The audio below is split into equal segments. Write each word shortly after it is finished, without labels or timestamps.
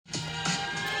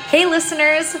Hey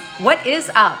listeners, what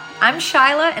is up? I'm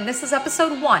Shyla and this is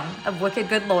episode 1 of Wicked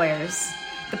Good Lawyers,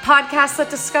 the podcast that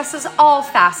discusses all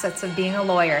facets of being a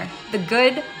lawyer, the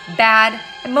good, bad,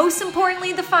 and most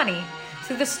importantly, the funny,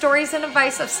 through the stories and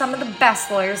advice of some of the best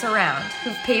lawyers around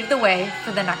who've paved the way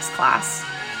for the next class.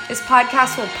 This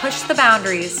podcast will push the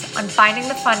boundaries on finding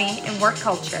the funny in work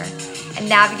culture and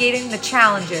navigating the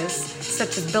challenges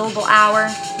such as billable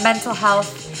hour, mental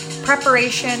health,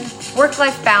 preparation,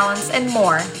 work-life balance, and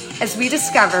more as we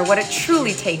discover what it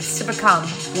truly takes to become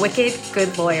wicked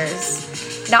good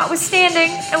lawyers.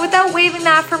 Notwithstanding, and without waiving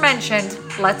the aforementioned,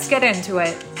 let's get into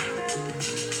it.